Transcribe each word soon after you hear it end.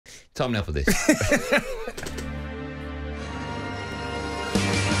Time now for this.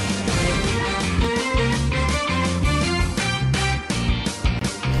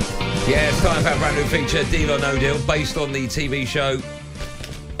 Yeah, it's time for our brand new feature, Deal or No Deal, based on the TV show.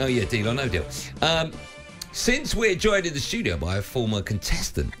 Oh yeah, Deal or No Deal. Since we're joined in the studio by a former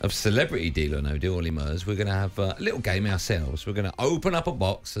contestant of Celebrity Deal or No Deal, Olly Murs, we're going to have a little game ourselves. We're going to open up a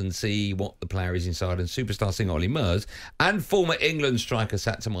box and see what the player is inside. And superstar singer Olly Murs and former England striker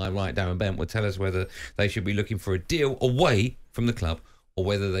sat to my right, Darren Bent, will tell us whether they should be looking for a deal away from the club or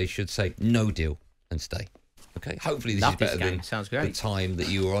whether they should say no deal and stay. Okay, hopefully this is better than Sounds great. the time that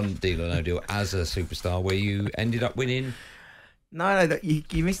you were on Deal or No Deal as a superstar, where you ended up winning. No,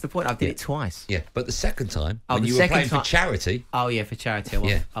 you missed the point. I did it twice. Yeah, but the second time, when you were playing for charity. Oh, yeah, for charity.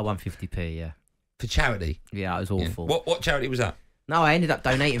 I won 50p, yeah. For charity? Yeah, it was awful. Yeah. What charity was that? No, I ended up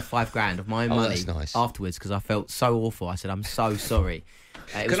donating $5,000 of my own money nice. afterwards because I felt so awful. I said, I'm so sorry.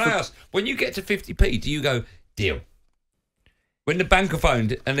 Can I ask, when you get to 50p, do you go, deal? When the banker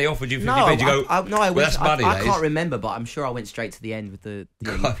phoned and they offered you 50p, do you go, that's money, I can't remember, but I'm sure I went straight to the end with you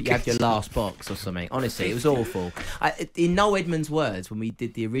have your last box or something. Honestly, it was awful. In Noel Edmonds' words, when we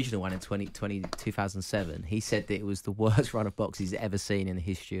did the original one in 2007, he said that it was the worst run of boxes he's ever seen in the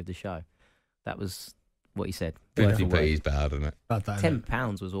history of the show. That was what he said. 50p is bad, isn't it?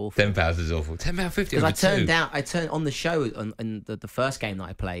 £10 was awful. £10 is awful. £10.50 because I turned on the show on the first game that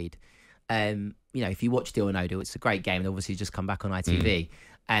I played. You know, if you watch Deal or No Deal, it's a great game, and obviously just come back on ITV.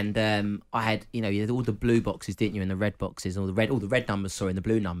 And I had, you had all the blue boxes, didn't you, and the red boxes, and all the red numbers, and the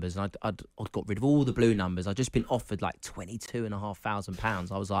blue numbers. And I'd got rid of all the blue numbers. I'd just been offered like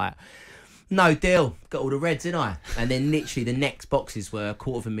 £22,500. I was like, no deal, got all the reds, didn't I? And then literally the next boxes were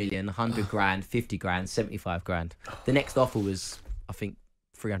 $250,000, 100 grand, 50 grand, 75 grand. The next offer was, I think,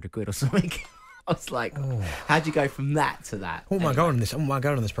 300 quid or something. I was like, how'd you go from that to that? What am I going on this?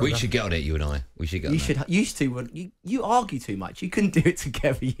 program? We should get on it, you and I. We should get on it. You argue too much. You couldn't do it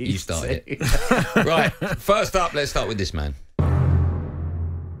together. You started it. Right, first up, let's start with this man.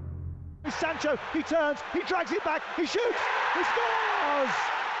 Sancho, he turns, he drags it back, he shoots, he scores!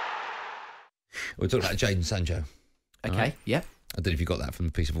 We're talking about Jadon Sancho. Okay, right? Yeah. I don't know if you got that from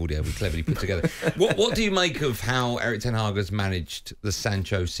the piece of audio we cleverly put together. What do you make of how Erik ten Hag has managed the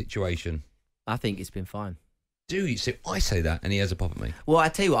Sancho situation? I think it's been fine. Do you? So I say that, and he has a pop at me. Well, I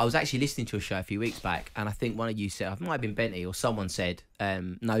tell you what, I was actually listening to a show a few weeks back, and I think one of you said, it might have been Benty or someone said,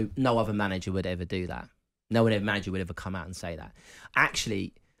 no other manager would ever do that. No other manager would ever come out and say that.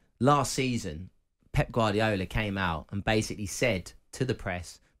 Actually, last season, Pep Guardiola came out and basically said to the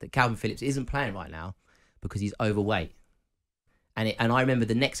press that Calvin Phillips isn't playing right now because he's overweight. And I remember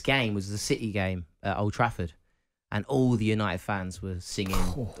the next game was the City game at Old Trafford. And all the United fans were singing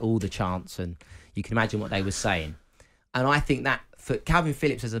all the chants, and you can imagine what they were saying. And I think that for Calvin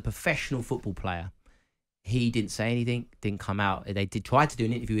Phillips as a professional football player, he didn't say anything, didn't come out. They did try to do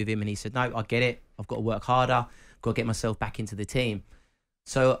an interview with him, and he said, no, I get it. I've got to work harder. I've got to get myself back into the team.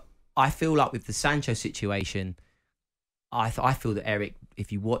 So I feel like with the Sancho situation, I feel that Erik,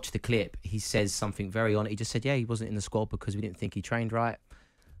 if you watch the clip, he says something very honest. He just said, yeah, he wasn't in the squad because we didn't think he trained right.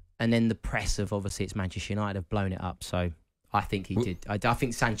 And then the press of, obviously, it's Manchester United, have blown it up. So I think he did. I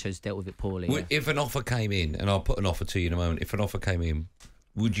think Sancho's dealt with it poorly. Yeah. If an offer came in, and I'll put an offer to you in a moment, if an offer came in,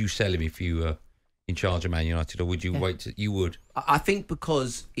 would you sell him if you were in charge of Man United, or would you wait? You would? I think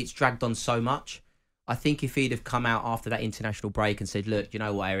because it's dragged on so much, I think if he'd have come out after that international break and said, look, you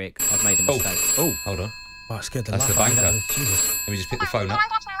know what, Erik, I've made a mistake. Oh, hold on. Oh, it's good. That's the banker. Let me just pick the phone up.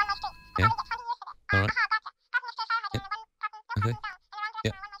 Yeah? All right. Yeah. Okay.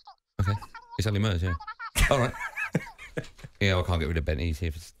 Yeah. Okay. It's Olly Murs, yeah. All right. Yeah, I can't get rid of Benty. He's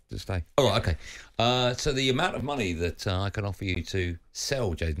here to stay. All right, okay. So the amount of money that I can offer you to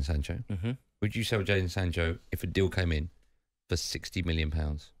sell Jadon Sancho, would you sell Jadon Sancho if a deal came in for £60 million?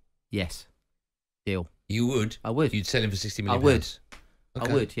 Yes. Deal. You would? I would. You'd sell him for £60 million? I would.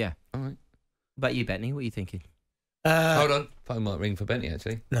 Okay. I would, yeah. All right. What about you, Benty? What are you thinking? Hold on. Phone might ring for Benty,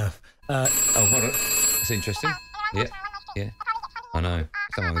 actually. No. Oh, hold on. That's interesting. Yeah. I know.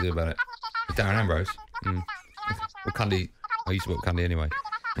 Something I can do about it. It's Darren Ambrose. Okay. Well, Cundy. I used to work with Cundy anyway.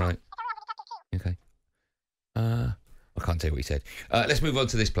 Right. Okay. I can't tell you what he said. Let's move on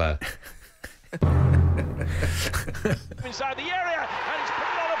to this player. Inside the area, and it's put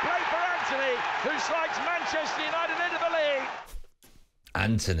on a play for Antony, who slides Manchester United into the league.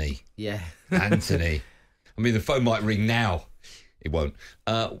 Antony. Yeah. Antony. I mean, the phone might ring now. It won't.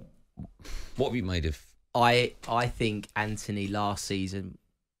 What have you made of? I think Antony last season,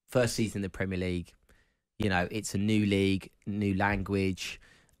 first season in the Premier League, you know, it's a new league, new language.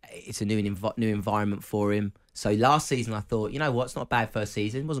 It's a new environment for him. So last season, I thought, you know what? It's not a bad first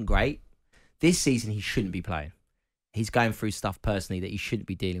season. It wasn't great. This season, he shouldn't be playing. He's going through stuff personally that he shouldn't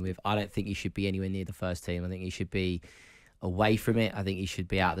be dealing with. I don't think he should be anywhere near the first team. I think he should be away from it. I think he should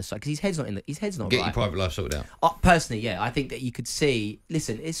be out of the side because his head's not Get right. your private life sorted out. Personally, yeah, I think that you could see.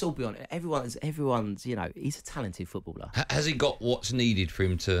 Listen, it's all beyond everyone's. You know, he's a talented footballer. Has he got what's needed for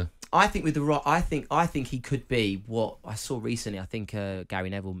him to? I think with the right, I think he could be what I saw recently. I think Gary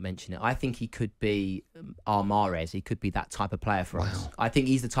Neville mentioned it. I think he could be our Mahrez. He could be that type of player for us. I think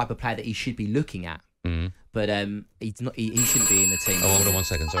he's the type of player that he should be looking at. But he's not. He shouldn't be in the team. Oh, hold on 1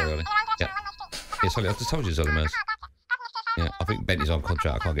 second. Sorry, Ollie. Yeah, sorry. I just told you, Olly Murs. Yeah, I think Bentley's on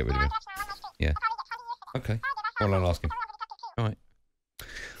contract. I can't get rid of him. Yeah. Okay. Well, I'll ask him. All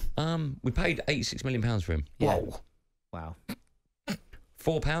right. We paid £86 million for him. Yeah. Whoa. Wow.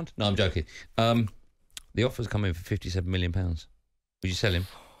 £4? No, I'm joking. The offer's come in for £57 million. Would you sell him?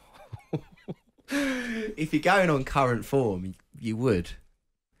 If you're going on current form, you would.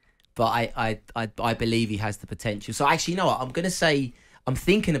 But I believe he has the potential. So actually, you know what? I'm going to say I'm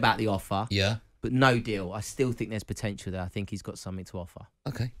thinking about the offer. Yeah. But no deal. I still think there's potential there. I think he's got something to offer.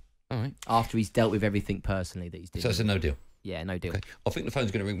 Okay. All right. After he's dealt with everything personally that he's doing. So it's a no deal? Yeah, no deal. Okay. I think the phone's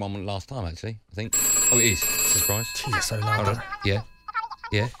going to ring one last time, actually. I think. Oh, it is. Surprise. Jeez, so loud. Hold on. Yeah.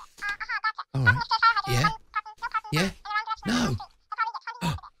 Yeah. All right. Yeah. Yeah. No.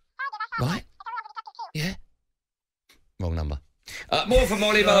 Right. Yeah. Wrong number. More from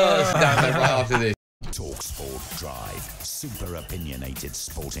Olly Murs. Down there right after this. talkSPORT Drive. Super opinionated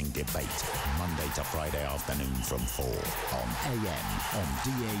sporting debate. Monday to Friday afternoon from 4 on AM, on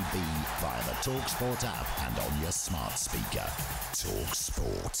DAB, via the talkSPORT app and on your smart speaker.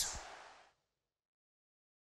 talkSPORT.